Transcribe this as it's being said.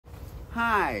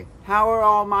Hi, how are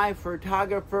all my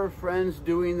photographer friends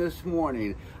doing this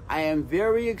morning? I am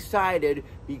very excited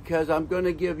because I'm going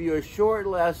to give you a short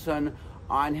lesson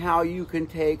on how you can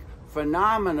take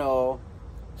phenomenal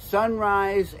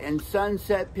sunrise and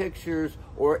sunset pictures,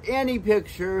 or any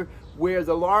picture where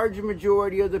the large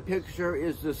majority of the picture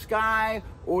is the sky,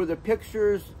 or the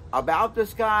pictures about the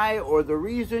sky, or the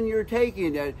reason you're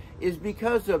taking it is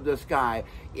because of the sky.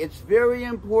 It's very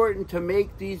important to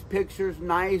make these pictures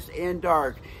nice and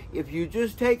dark. If you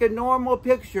just take a normal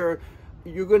picture,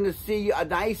 you're going to see a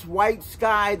nice white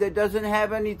sky that doesn't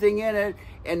have anything in it,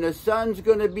 and the sun's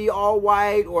going to be all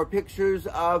white, or pictures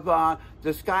of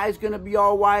the sky's going to be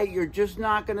all white. You're just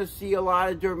not going to see a lot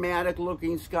of dramatic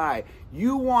looking sky.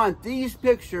 You want these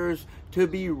pictures to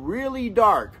be really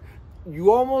dark.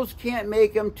 You almost can't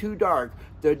make them too dark.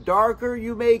 The darker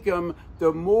you make them,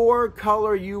 the more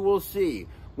color you will see.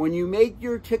 When you make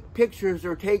your pictures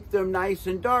or take them nice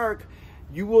and dark,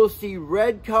 you will see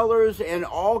red colors and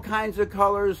all kinds of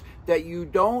colors that you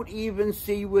don't even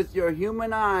see with your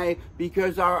human eye,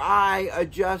 because our eye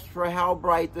adjusts for how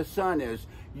bright the sun is.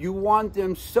 You want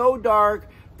them so dark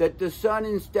that the sun,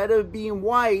 instead of being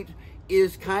white,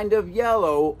 is kind of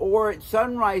yellow, or at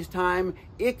sunrise time,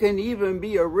 it can even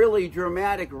be a really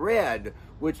dramatic red,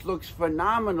 which looks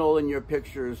phenomenal in your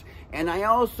pictures. And I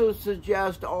also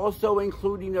suggest also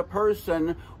including a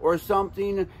person or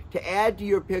something to add to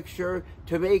your picture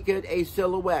to make it a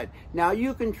silhouette. Now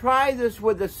you can try this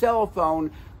with a cell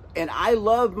phone, and I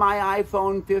love my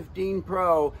iPhone 15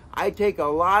 Pro. I take a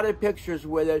lot of pictures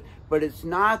with it, but it's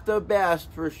not the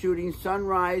best for shooting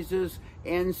sunrises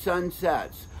and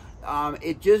sunsets.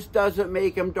 It just doesn't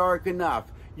make them dark enough.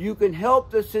 You can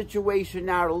help the situation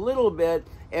out a little bit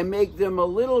and make them a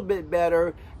little bit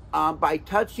better by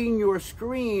touching your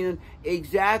screen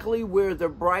exactly where the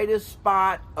brightest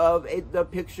spot of the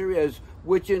picture is,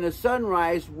 which in a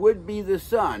sunrise would be the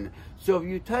sun. So if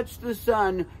you touch the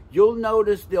sun, you'll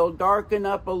notice they'll darken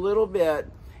up a little bit,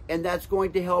 and that's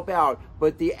going to help out.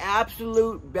 But the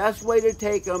absolute best way to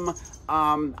take them,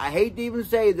 I hate to even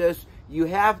say this, you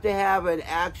have to have an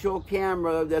actual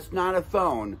camera that's not a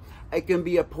phone. It can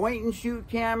be a point and shoot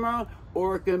camera,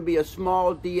 or it can be a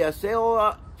small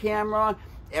DSLR camera.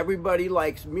 Everybody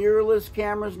likes mirrorless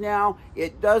cameras now.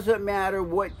 It doesn't matter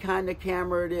what kind of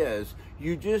camera it is.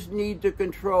 You just need to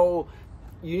control,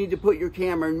 you need to put your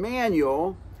camera in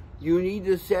manual, you need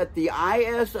to set the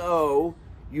ISO,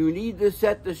 you need to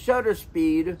set the shutter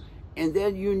speed, and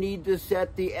then you need to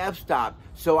set the f-stop.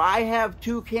 So I have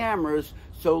two cameras,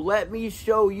 so let me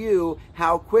show you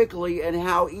how quickly and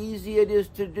how easy it is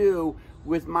to do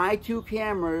with my two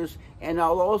cameras, and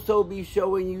I'll also be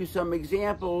showing you some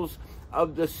examples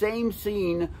of the same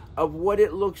scene of what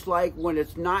it looks like when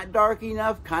it's not dark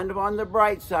enough, kind of on the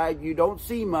bright side, you don't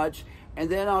see much, and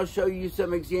then I'll show you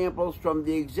some examples from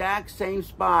the exact same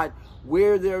spot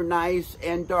where they're nice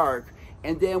and dark.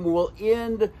 And then we'll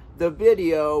end the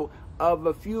video of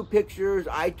a few pictures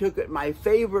I took at my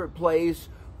favorite place,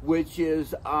 which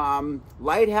is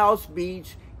Lighthouse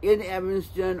Beach in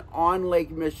Evanston on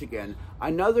Lake Michigan.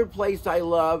 Another place I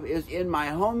love is in my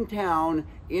hometown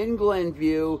in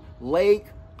Glenview, Lake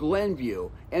Glenview.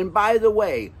 And by the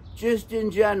way, just in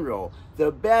general,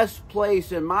 the best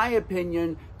place, in my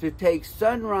opinion, to take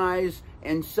sunrise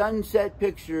and sunset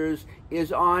pictures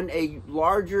is on a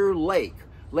larger lake.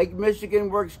 Lake Michigan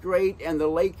works great, and the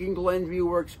lake in Glenview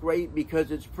works great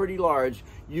because it's pretty large.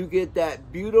 You get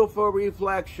that beautiful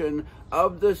reflection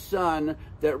of the sun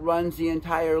that runs the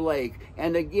entire lake.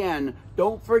 And again,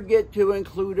 don't forget to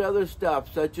include other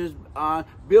stuff such as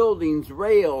buildings,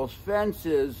 rails,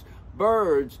 fences,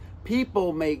 birds.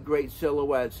 People make great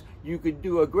silhouettes. You could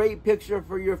do a great picture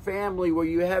for your family where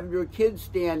you have your kids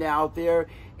stand out there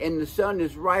and the sun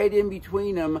is right in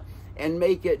between them, and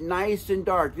make it nice and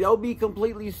dark. They'll be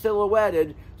completely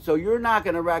silhouetted, so you're not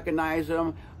going to recognize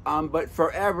them, but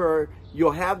forever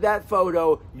you'll have that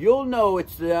photo, you'll know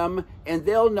it's them, and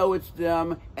they'll know it's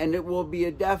them, and it will be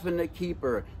a definite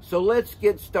keeper. So let's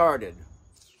get started.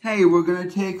 Hey, we're going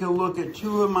to take a look at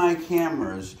two of my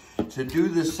cameras to do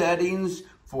the settings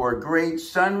for great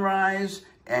sunrise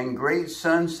and great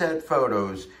sunset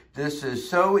photos. This is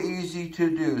so easy to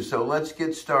do, so let's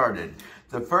get started.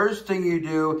 The first thing you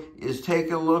do is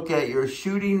take a look at your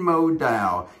shooting mode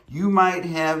dial. You might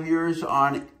have yours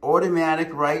on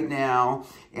automatic right now,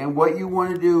 and what you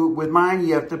want to do, with mine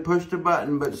you have to push the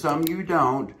button, but some you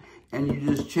don't, and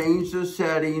you just change the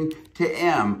setting to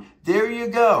M. There you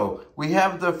go. We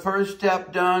have the first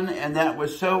step done, and that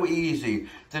was so easy.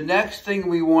 The next thing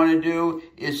we want to do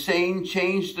is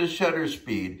change the shutter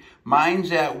speed.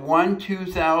 Mine's at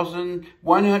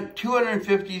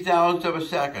 250,000th of a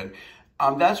second.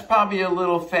 That's probably a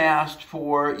little fast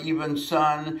for even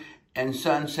sun and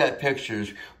sunset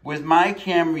pictures. With my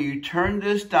camera, you turn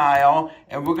this dial,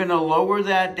 and we're gonna lower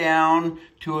that down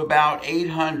to about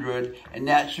 800, and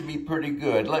that should be pretty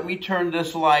good. Let me turn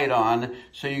this light on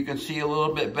so you can see a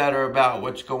little bit better about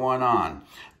what's going on.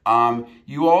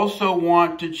 You also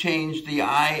want to change the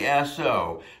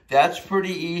ISO. That's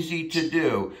pretty easy to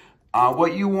do.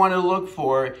 What you want to look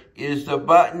for is the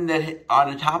button that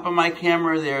on the top of my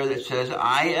camera there that says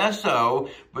ISO,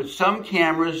 but some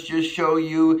cameras just show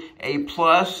you a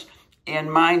plus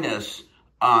and minus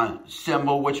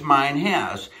symbol, which mine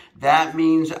has. That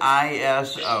means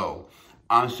ISO.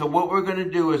 So what we're going to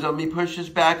do is, let me push this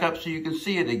back up so you can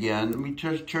see it again. Let me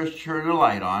just turn the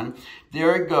light on.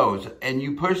 There it goes. And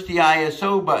you push the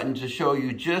ISO button to show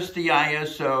you just the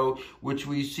ISO, which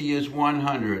we see as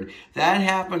 100. That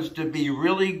happens to be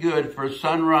really good for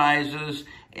sunrises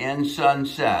and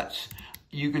sunsets.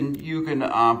 You can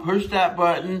push that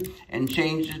button and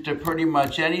change it to pretty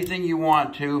much anything you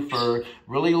want to for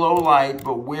really low light,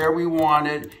 but where we want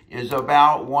it is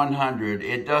about 100.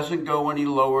 It doesn't go any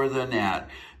lower than that.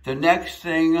 The next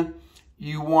thing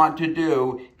you want to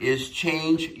do is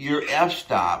change your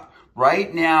f-stop.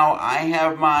 Right now, I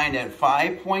have mine at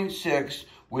 5.6,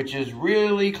 which is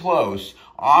really close.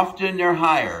 Often they're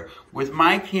higher. With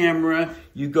my camera,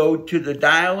 you go to the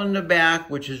dial in the back,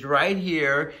 which is right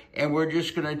here, and we're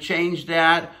just gonna change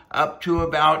that up to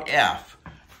about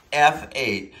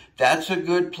F8. That's a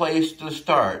good place to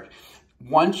start.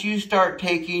 Once you start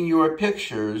taking your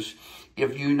pictures,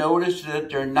 if you notice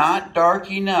that they're not dark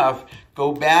enough,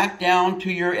 go back down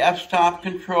to your f-stop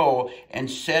control and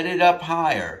set it up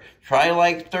higher. Try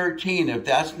like 13. If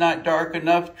that's not dark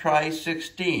enough, try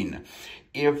 16.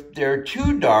 If they're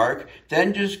too dark,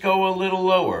 then just go a little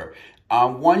lower.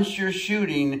 Once you're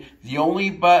shooting, the only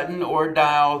button or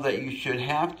dial that you should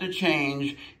have to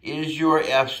change is your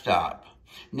f-stop.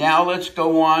 Now let's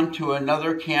go on to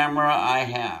another camera I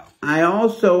have. I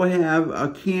also have a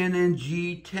Canon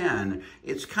G10.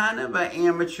 It's kind of an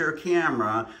amateur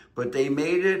camera, but they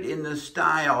made it in the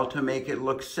style to make it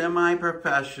look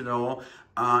semi-professional.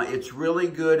 It's really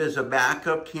good as a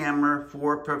backup camera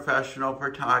for professional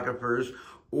photographers,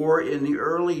 or in the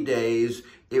early days,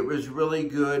 it was really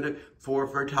good for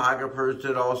photographers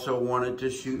that also wanted to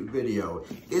shoot video.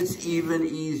 It's even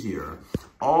easier.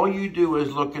 All you do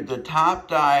is look at the top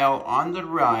dial on the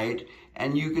right,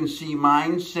 and you can see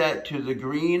mine set to the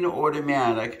green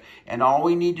automatic, and all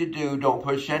we need to do, don't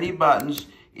push any buttons,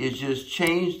 is just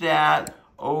change that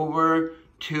over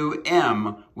to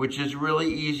M, which is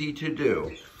really easy to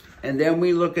do. And then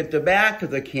we look at the back of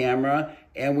the camera,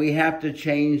 and we have to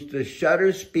change the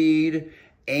shutter speed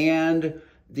and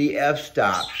the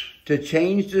f-stop. To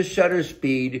change the shutter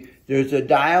speed, there's a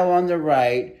dial on the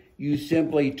right. You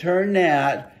simply turn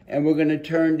that, and we're going to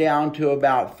turn down to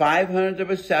about 500th of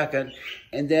a second,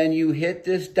 and then you hit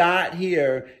this dot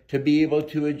here to be able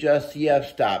to adjust the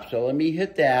f-stop. So let me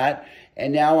hit that,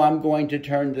 and now I'm going to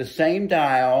turn the same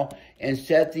dial and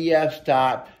set the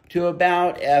f-stop to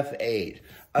about F8.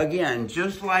 Again,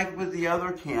 just like with the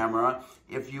other camera,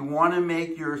 if you want to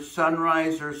make your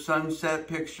sunrise or sunset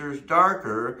pictures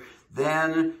darker,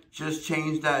 then just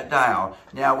change that dial.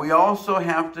 Now, we also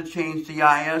have to change the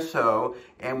ISO,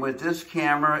 and with this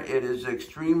camera, it is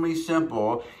extremely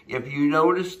simple. If you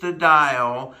notice the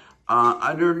dial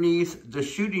underneath the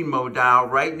shooting mode dial,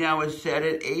 right now is set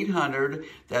at 800.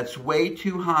 That's way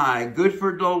too high, good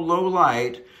for low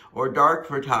light or dark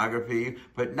photography,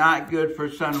 but not good for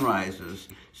sunrises.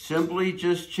 Simply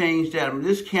just change that. I mean,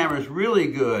 this camera is really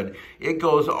good. It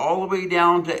goes all the way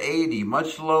down to 80,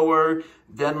 much lower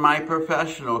than my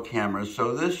professional camera.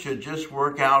 So this should just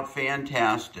work out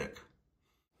fantastic.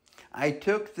 I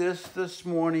took this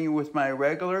morning with my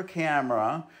regular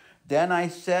camera. Then I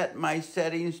set my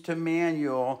settings to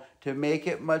manual to make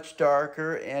it much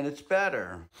darker, and it's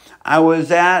better. I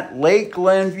was at Lake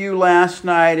Glenview last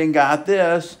night and got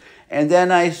this, and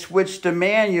then I switched to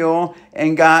manual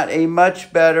and got a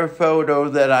much better photo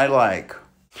that I like.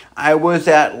 I was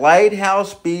at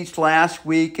Lighthouse Beach last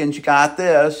week and got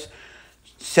this,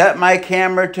 set my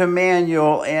camera to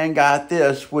manual and got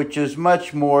this, which is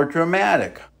much more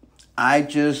dramatic. I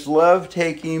just love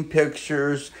taking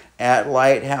pictures at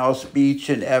Lighthouse Beach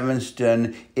in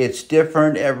Evanston. It's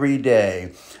different every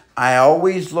day. I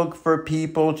always look for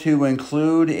people to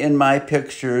include in my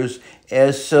pictures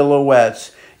as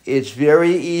silhouettes. It's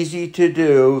very easy to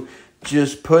do.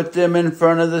 Just put them in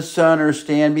front of the sun or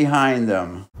stand behind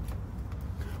them.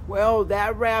 Well,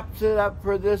 that wraps it up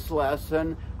for this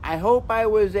lesson. I hope I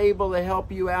was able to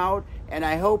help you out, and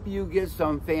I hope you get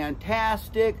some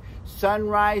fantastic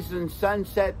sunrise and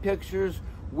sunset pictures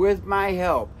with my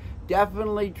help.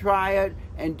 Definitely try it,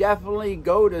 and definitely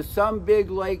go to some big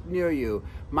lake near you.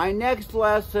 My next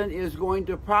lesson is going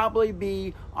to probably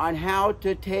be on how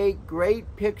to take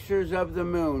great pictures of the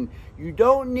moon. You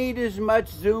don't need as much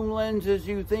zoom lens as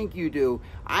you think you do.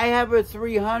 I have a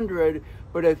 300,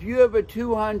 but if you have a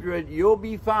 200, you'll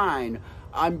be fine.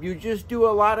 You just do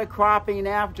a lot of cropping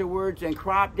afterwards and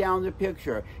crop down the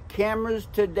picture. Cameras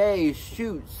today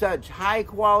shoot such high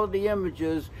quality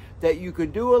images that you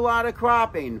could do a lot of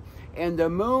cropping. And the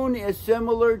moon is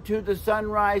similar to the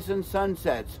sunrise and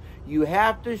sunsets. You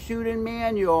have to shoot in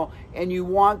manual, and you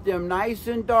want them nice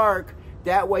and dark.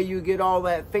 That way you get all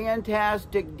that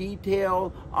fantastic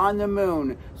detail on the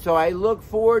moon. So I look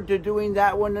forward to doing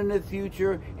that one in the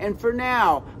future. And for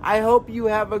now, I hope you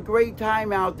have a great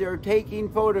time out there taking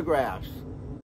photographs.